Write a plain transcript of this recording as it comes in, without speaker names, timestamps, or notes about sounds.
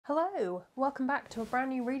Hello, welcome back to a brand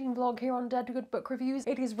new reading vlog here on Dead Good Book Reviews.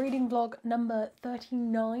 It is reading vlog number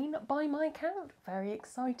 39 by my count. Very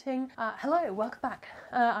exciting. Hello, welcome back.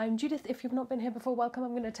 I'm Judith. If you've not been here before, welcome. I'm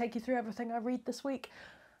going to take you through everything I read this week.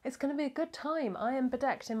 It's going to be a good time. I am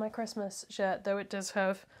bedecked in my Christmas shirt, though it does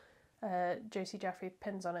have Josie Jeffrey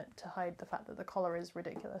pins on it to hide the fact that the collar is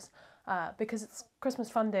ridiculous. Because it's Christmas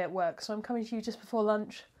fun day at work, so I'm coming to you just before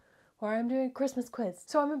lunch, where I'm doing a Christmas quiz.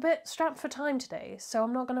 So I'm a bit strapped for time today, so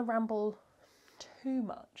I'm not going to ramble too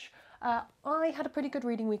much. I had a pretty good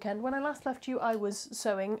reading weekend. When I last left you, I was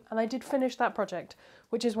sewing, and I did finish that project,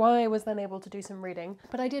 which is why I was then able to do some reading.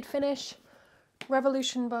 But I did finish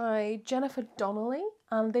Revolution by Jennifer Donnelly,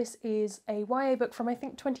 and this is a YA book from, I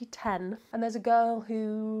think, 2010. And there's a girl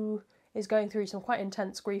who is going through some quite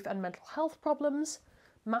intense grief and mental health problems.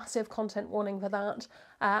 Massive content warning for that,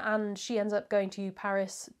 and she ends up going to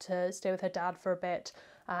Paris to stay with her dad for a bit,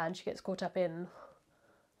 and she gets caught up in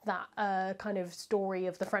that kind of story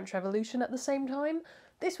of the French Revolution at the same time.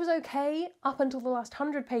 This was okay up until the last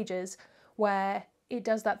 100 pages, where it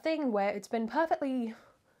does that thing where it's been perfectly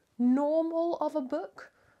normal of a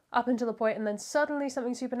book up until the point, and then suddenly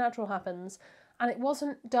something supernatural happens, and it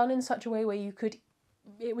wasn't done in such a way where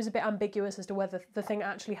it was a bit ambiguous as to whether the thing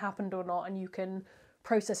actually happened or not, and you can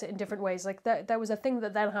process it in different ways. Like there was a thing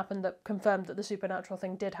that then happened that confirmed that the supernatural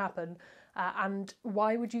thing did happen, and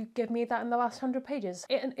why would you give me that in the last 100 pages?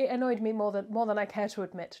 It annoyed me more than I care to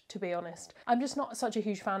admit, to be honest. I'm just not such a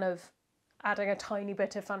huge fan of adding a tiny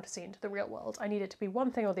bit of fantasy into the real world. I need it to be one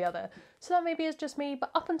thing or the other. So that maybe is just me, but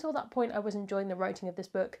up until that point I was enjoying the writing of this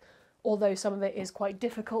book, although some of it is quite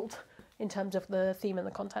difficult in terms of the theme and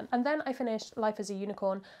the content. And then I finished Life as a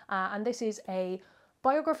Unicorn, and this is a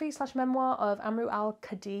biography/memoir of Amrou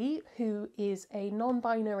Al-Kadi, who is a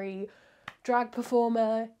non-binary drag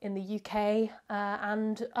performer in the UK,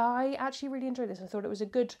 and I actually really enjoyed this. I thought it was a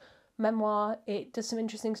good memoir. It does some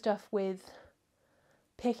interesting stuff with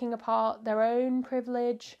picking apart their own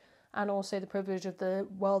privilege and also the privilege of the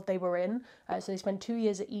world they were in. So they spent 2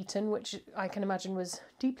 years at Eton, which I can imagine was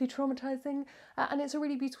deeply traumatising, and it's a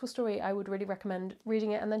really beautiful story. I would really recommend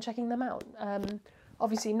reading it and then checking them out.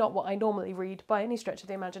 Obviously not what I normally read by any stretch of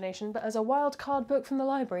the imagination, but as a wild card book from the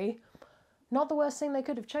library, not the worst thing they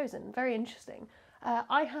could have chosen. Very interesting.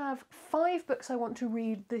 I have 5 books I want to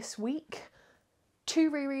read this week, 2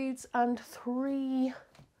 rereads and 3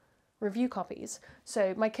 review copies.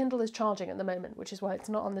 So my Kindle is charging at the moment, which is why it's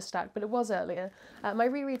not on the stack, but it was earlier. My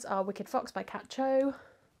rereads are Wicked Fox by Kat Cho,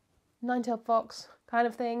 Nine-Tailed Fox kind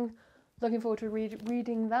of thing. Looking forward to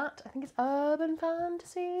reading that. I think it's urban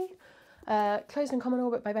fantasy. Closed in Common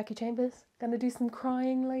Orbit by Becky Chambers. Gonna do some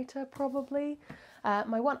crying later, probably.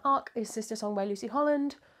 My one arc is Sister Song by Lucy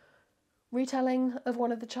Holland. Retelling of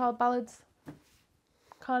one of the child ballads.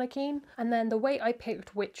 Kinda keen. And then the way I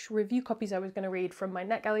picked which review copies I was going to read from my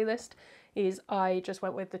NetGalley list is I just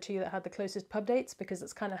went with the 2 that had the closest pub dates, because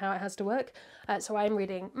that's kind of how it has to work. So I'm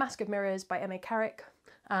reading Mask of Mirrors by M.A. Carrick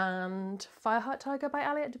and Fireheart Tiger by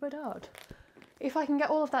Aliette de Bodard. If I can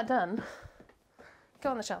get all of that done,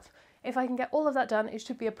 go on the shelf. If I can get all of that done, it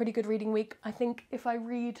should be a pretty good reading week. I think if I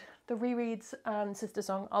read the rereads and Sister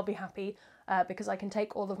Song, I'll be happy, because I can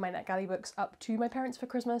take all of my NetGalley books up to my parents for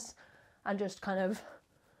Christmas and just kind of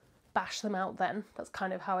bash them out then. That's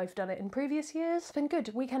kind of how I've done it in previous years. It's been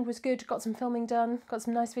good. Weekend was good. Got some filming done. Got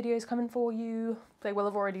some nice videos coming for you. They will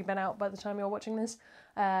have already been out by the time you're watching this.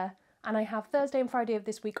 And I have Thursday and Friday of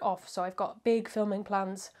this week off, so I've got big filming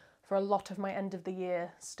plans for a lot of my end of the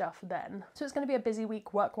year stuff then. So it's going to be a busy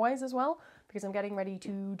week work-wise as well, because I'm getting ready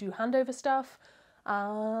to do handover stuff.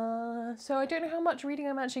 So I don't know how much reading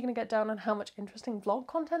I'm actually going to get done and how much interesting vlog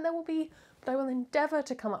content there will be, but I will endeavour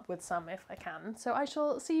to come up with some if I can. So I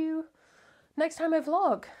shall see you next time I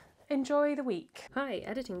vlog. Enjoy the week. Hi,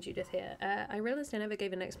 Editing Judith here. I realised I never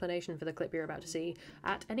gave an explanation for the clip you're about to see.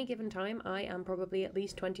 At any given time, I am probably at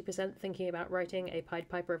least 20% thinking about writing a Pied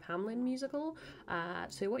Piper of Hamelin musical.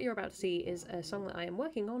 So what you're about to see is a song that I am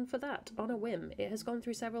working on for that, on a whim. It has gone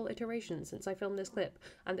through several iterations since I filmed this clip,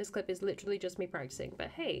 and this clip is literally just me practicing.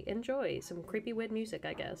 But hey, enjoy some creepy weird music,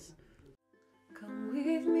 I guess. Come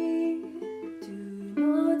with me, do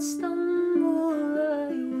not stumble, I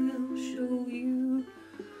will show you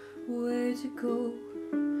where to go.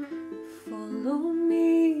 Follow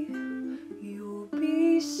me, you'll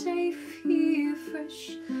be safe here,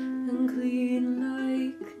 fresh and clean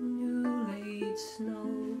like new laid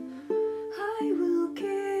snow. I will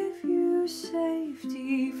give you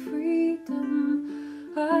safety,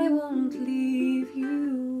 freedom, I won't leave you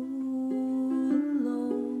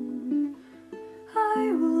alone.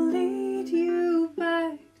 I will lead you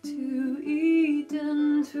back to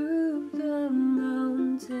Eden, through the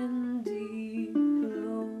mountains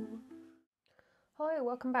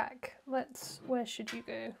welcome back. Where should you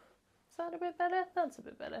go? Is that a bit better? That's a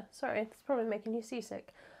bit better. Sorry, it's probably making you seasick.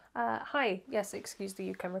 Hi, yes, excuse the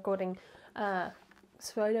UK recording,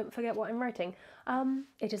 so I don't forget what I'm writing.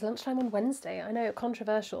 It is lunchtime on Wednesday. I know,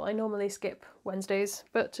 controversial. I normally skip Wednesdays,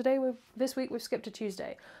 but this week we've skipped a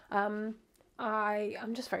Tuesday. I'm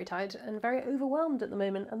just very tired and very overwhelmed at the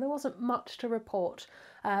moment, and there wasn't much to report.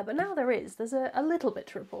 But now there is. There's a little bit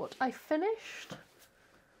to report. I finished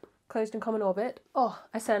Closed in Common Orbit. Oh,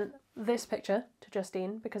 I sent this picture to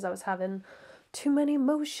Justine because I was having too many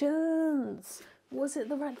emotions. Was it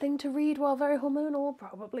the right thing to read while very hormonal?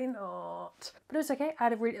 Probably not. But it was okay. I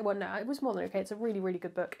had it was more than okay. It's a really, really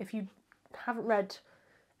good book. If you haven't read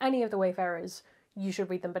any of the Wayfarers, you should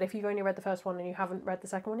read them. But if you've only read the first one and you haven't read the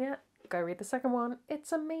second one yet, go read the second one.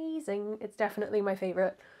 It's amazing. It's definitely my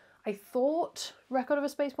favourite. I thought Record of a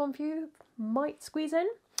Spaceborne View might squeeze in,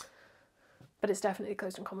 but it's definitely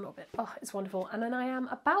Closed in Common Orbit. Oh, it's wonderful. And then I am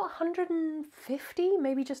about 150,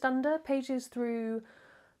 maybe just under, pages through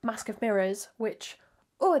Mask of Mirrors, which,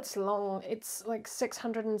 it's long. It's like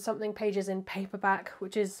 600 and something pages in paperback,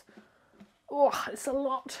 which is, it's a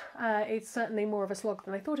lot. It's certainly more of a slog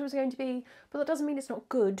than I thought it was going to be, but that doesn't mean it's not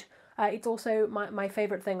good. It's also my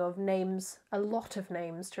favourite thing of names, a lot of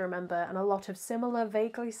names to remember, and a lot of similar,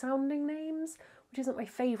 vaguely sounding names, which isn't my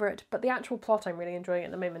favourite, but the actual plot I'm really enjoying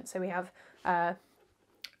at the moment. So we have a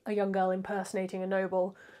young girl impersonating a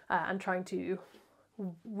noble and trying to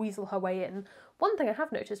weasel her way in. One thing I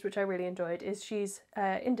have noticed, which I really enjoyed, is she's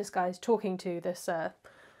in disguise talking to this,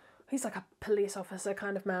 he's like a police officer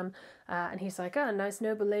kind of man, and he's like, a nice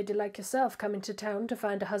noble lady like yourself coming to town to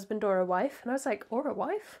find a husband or a wife. And I was like, or a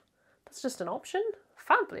wife? That's just an option?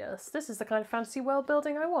 Fabulous. This is the kind of fantasy world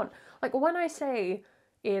building I want. Like, when I say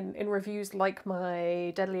in reviews like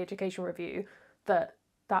my Deadly Education review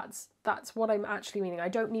that's what I'm actually meaning. I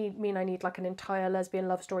don't mean I need like an entire lesbian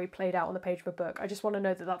love story played out on the page of a book. I just want to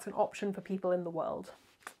know that that's an option for people in the world.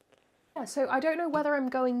 Yeah, so I don't know whether I'm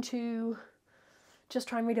going to just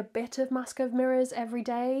try and read a bit of Mask of Mirrors every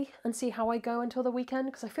day and see how I go until the weekend,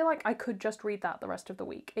 because I feel like I could just read that the rest of the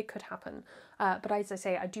week. It could happen. But as I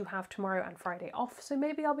say, I do have tomorrow and Friday off, so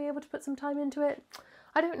maybe I'll be able to put some time into it.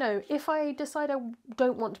 I don't know. If I decide I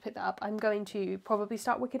don't want to pick that up, I'm going to probably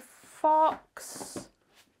start Wicked Fox.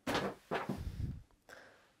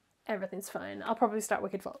 Everything's fine. I'll probably start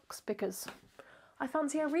Wicked Fox because I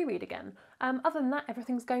fancy a reread again. Other than that,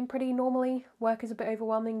 everything's going pretty normally. Work is a bit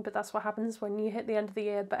overwhelming, but that's what happens when you hit the end of the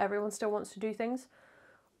year, but everyone still wants to do things.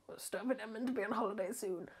 Stop it, I'm meant to be on holiday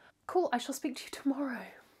soon. Cool, I shall speak to you tomorrow.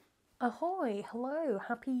 Ahoy, hello,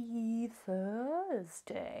 happy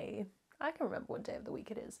Thursday. I can remember what day of the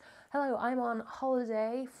week it is. Hello, I'm on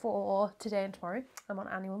holiday for today and tomorrow. I'm on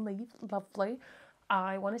annual leave, lovely.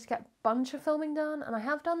 I wanted to get a bunch of filming done, and I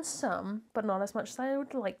have done some, but not as much as I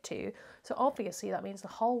would like to. So obviously that means the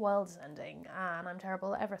whole world is ending, and I'm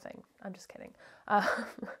terrible at everything. I'm just kidding. I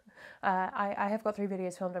have got 3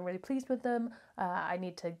 videos filmed. I'm really pleased with them. I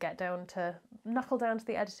need to knuckle down to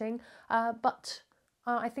the editing, but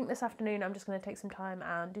I think this afternoon I'm just going to take some time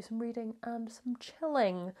and do some reading and some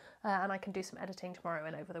chilling, and I can do some editing tomorrow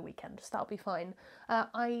and over the weekend, so that'll be fine.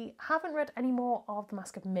 I haven't read any more of The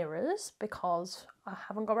Mask of Mirrors because I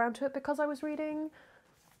haven't got around to it because I was reading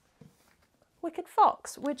Wicked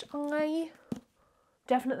Fox, which I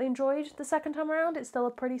definitely enjoyed the second time around. It's still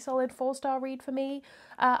a pretty solid 4-star read for me.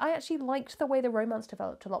 I actually liked the way the romance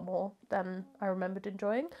developed a lot more than I remembered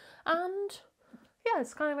enjoying, and yeah,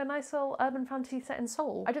 it's kind of a nice little urban fantasy set in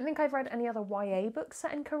Seoul. I don't think I've read any other YA books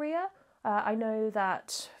set in Korea. I know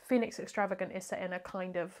that Phoenix Extravagant is set in a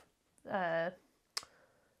kind of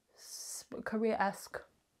Korea-esque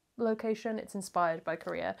location. It's inspired by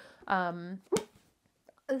Korea.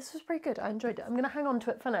 This was pretty good. I enjoyed it. I'm going to hang on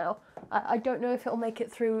to it for now. I don't know if it'll make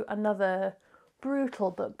it through another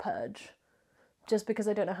brutal book purge, just because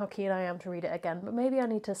I don't know how keen I am to read it again, but maybe I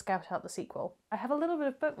need to scout out the sequel. I have a little bit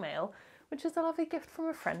of book mail, which is a lovely gift from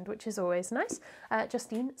a friend, which is always nice.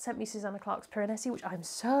 Justine sent me Susanna Clarke's Piranesi, which I'm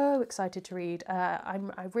so excited to read. I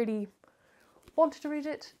really wanted to read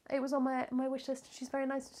it. It was on my wish list. She's very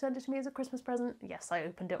nice to send it to me as a Christmas present. Yes, I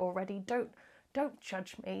opened it already. Don't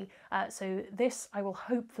judge me. So this I will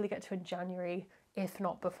hopefully get to in January, if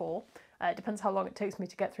not before. It depends how long it takes me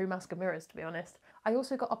to get through Mask of Mirrors, to be honest. I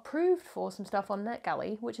also got approved for some stuff on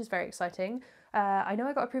NetGalley, which is very exciting. I know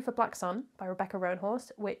I got approved for Black Sun by Rebecca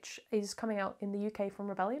Roanhorst, which is coming out in the UK from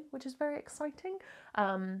Rebellion, which is very exciting.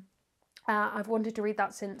 I've wanted to read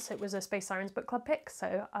that since it was a Space Sirens book club pick,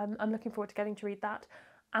 so I'm looking forward to getting to read that.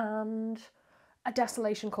 And A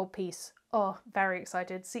Desolation Called Peace. Oh, very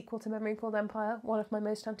excited. Sequel to Memory Called Empire, one of my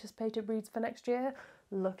most anticipated reads for next year.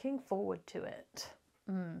 Looking forward to it.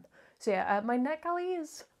 So yeah, my NetGalley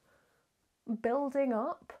is building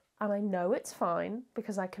up, and I know it's fine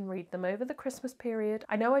because I can read them over the Christmas period.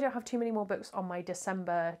 I know I don't have too many more books on my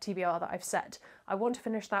December TBR that I've set. I want to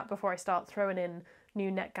finish that before I start throwing in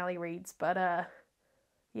new NetGalley reads, but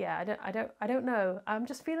yeah, I don't know. I'm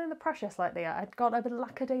just feeling the pressure slightly. I got a bit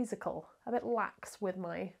lackadaisical, a bit lax with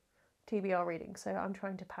my TBR reading, so I'm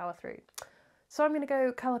trying to power through. So I'm going to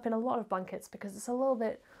go curl up in a lot of blankets because it's a little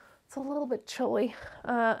bit chilly,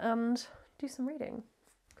 and do some reading.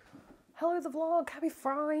 Hello the vlog, happy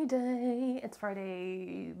Friday. It's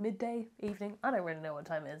Friday midday, evening. I don't really know what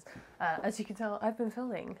time it is. As you can tell, I've been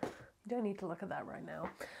filming. You don't need to look at that right now.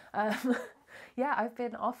 Yeah, I've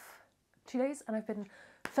been off 2 days and I've been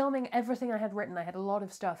filming everything I had written. I had a lot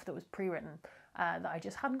of stuff that was pre-written that I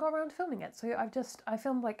just hadn't got around to filming it. So I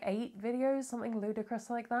filmed like 8 videos, something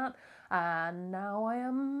ludicrous like that. And now I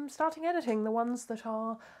am starting editing the ones that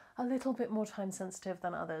are a little bit more time sensitive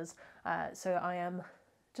than others. So I am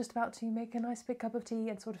just about to make a nice big cup of tea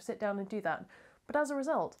and sort of sit down and do that. But as a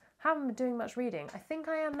result, haven't been doing much reading. I think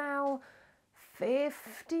I am now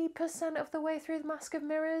 50% of the way through The Mask of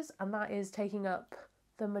Mirrors, and that is taking up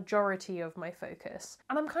the majority of my focus.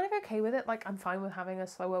 And I'm kind of okay with it. Like, I'm fine with having a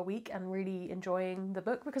slower week and really enjoying the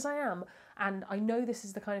book because I am. And I know this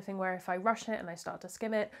is the kind of thing where if I rush it and I start to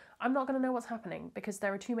skim it, I'm not going to know what's happening because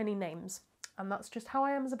there are too many names. And that's just how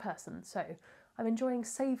I am as a person. So I'm enjoying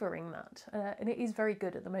savouring that, and it is very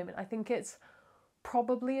good at the moment. I think it's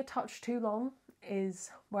probably a touch too long is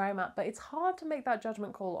where I'm at, but it's hard to make that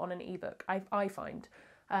judgment call on an ebook, I find.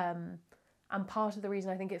 And part of the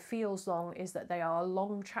reason I think it feels long is that they are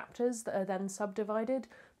long chapters that are then subdivided,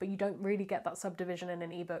 but you don't really get that subdivision in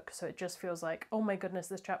an ebook, so it just feels like, oh my goodness,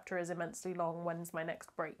 this chapter is immensely long, when's my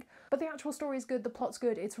next break? But the actual story is good, the plot's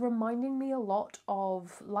good, it's reminding me a lot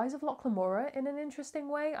of Lies of Locke Lamora in an interesting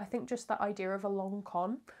way. I think just that idea of a long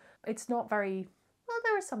con, it's not very... well,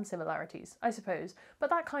 there are some similarities, I suppose, but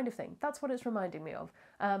that kind of thing, that's what it's reminding me of.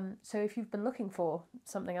 So if you've been looking for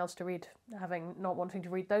something else to read, not wanting to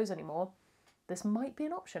read those anymore, this might be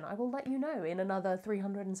an option. I will let you know in another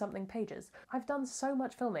 300 and something pages. I've done so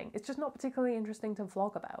much filming. It's just not particularly interesting to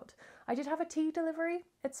vlog about. I did have a tea delivery.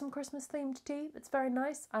 It's some Christmas themed tea. It's very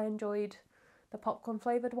nice. I enjoyed the popcorn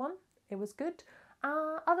flavoured one. It was good.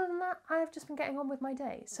 Other than that, I've just been getting on with my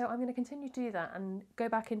day. So I'm going to continue to do that and go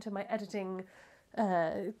back into my editing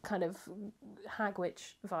kind of hag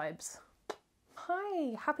witch vibes.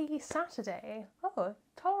 Hi, happy Saturday. Oh,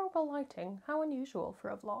 tolerable lighting. How unusual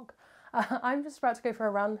for a vlog. I'm just about to go for a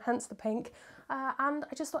run, hence the pink, and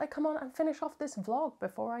I just thought I'd come on and finish off this vlog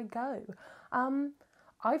before I go.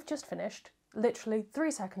 I've just finished, literally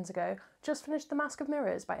 3 seconds ago, just finished The Mask of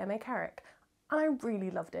Mirrors by M.A. Carrick, and I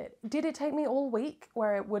really loved it. Did it take me all week,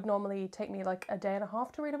 where it would normally take me like a day and a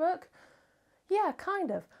half to read a book? Yeah,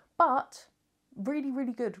 kind of, but really,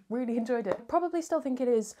 really good, really enjoyed it. Probably still think it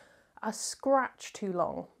is a scratch too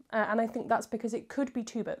long, and I think that's because it could be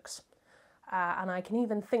 2 books. And I can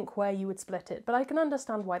even think where you would split it, but I can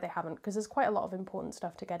understand why they haven't, because there's quite a lot of important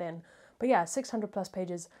stuff to get in. But yeah, 600 plus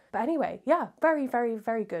pages. But anyway, yeah, very, very,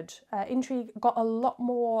 very good. Intrigue, got a lot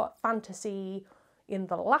more fantasy in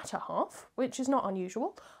the latter half, which is not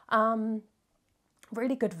unusual.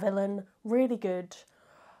 Really good villain, really good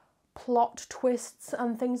plot twists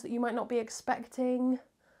and things that you might not be expecting.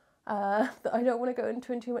 That I don't want to go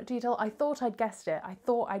into in too much detail. I thought I'd guessed it. I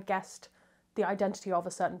thought I'd guessed the identity of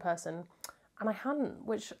a certain person, and I hadn't,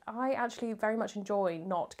 which I actually very much enjoy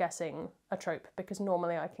not guessing a trope, because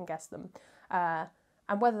normally I can guess them.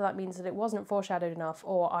 And whether that means that it wasn't foreshadowed enough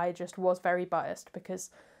or I just was very biased,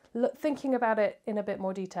 because thinking about it in a bit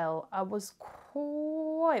more detail, I was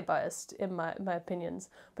quite biased in my opinions.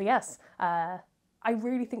 But yes, I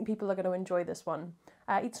really think people are going to enjoy this one.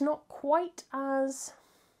 It's not quite as...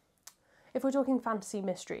 if we're talking fantasy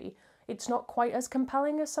mystery, it's not quite as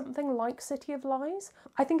compelling as something like City of Lies.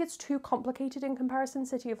 I think it's too complicated in comparison.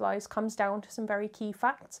 City of Lies comes down to some very key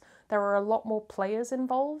facts. There are a lot more players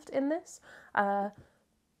involved in this.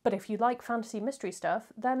 But if you like fantasy mystery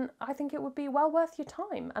stuff, then I think it would be well worth your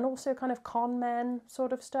time. And also kind of con men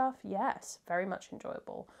sort of stuff. Yes, very much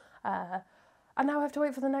enjoyable. And now I have to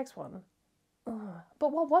wait for the next one.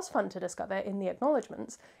 But what was fun to discover in the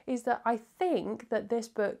acknowledgements is that I think that this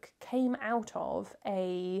book came out of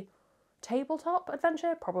a tabletop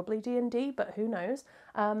adventure, probably D&D, but who knows.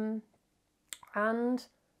 And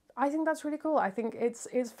I think that's really cool. I think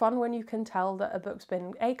it's fun when you can tell that a book's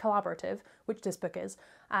been collaborative, which this book is,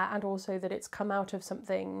 and also that it's come out of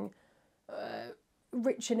something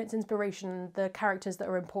rich in its inspiration. The characters that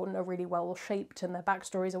are important are really well shaped and their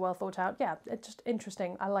backstories are well thought out. Yeah, it's just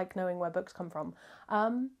interesting. I like knowing where books come from.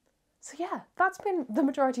 So yeah, that's been the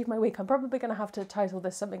majority of my week. I'm probably going to have to title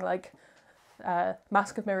this something like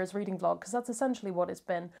Mask of Mirrors reading vlog, because that's essentially what it's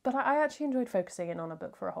been. But I actually enjoyed focusing in on a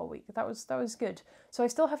book for a whole week. That was good. So I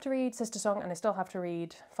still have to read Sister Song and I still have to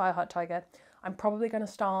read Fireheart Tiger. I'm probably going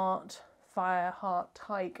to start Fireheart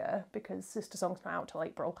Tiger because Sister Song's not out till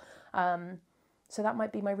April. So that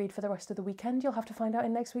might be my read for the rest of the weekend. You'll have to find out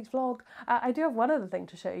in next week's vlog. I do have one other thing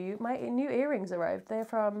to show you. My new earrings arrived. They're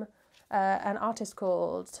from an artist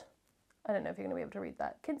called, I don't know if you're going to be able to read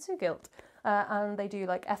that, Kintsu Gilt. And they do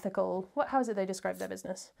like ethical, how is it they describe their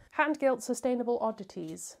business? Hand gilt sustainable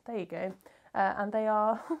oddities. There you go. And they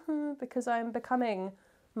are, because I'm becoming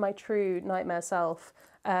my true nightmare self,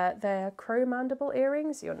 they're crow mandible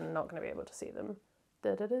earrings. You're not going to be able to see them.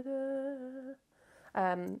 Da, da, da, da.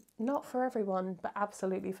 Not for everyone, but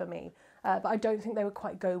absolutely for me. But I don't think they would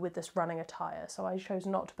quite go with this running attire, so I chose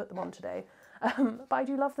not to put them on today. But I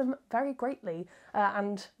do love them very greatly,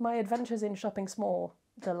 and my adventures in shopping small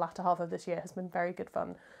the latter half of this year has been very good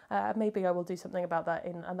fun. Maybe I will do something about that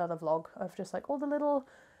in another vlog of just like all the little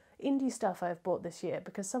indie stuff I've bought this year,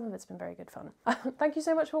 because some of it's been very good fun. Thank you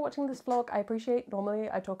so much for watching this vlog. I appreciate, normally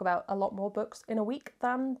I talk about a lot more books in a week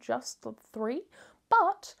than just 3,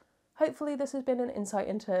 but hopefully this has been an insight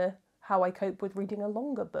into how I cope with reading a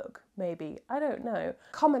longer book, maybe. I don't know.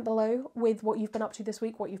 Comment below with what you've been up to this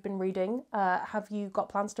week, what you've been reading. Have you got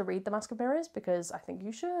plans to read The Mask of Mirrors? Because I think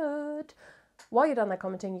you should. While you're done there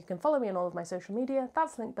commenting, you can follow me on all of my social media.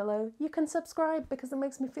 That's linked below. You can subscribe because it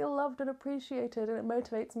makes me feel loved and appreciated and it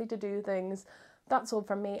motivates me to do things. That's all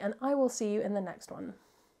from me, and I will see you in the next one.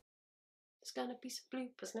 There's gonna be some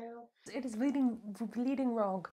bloopers now. It is bleeding wrong.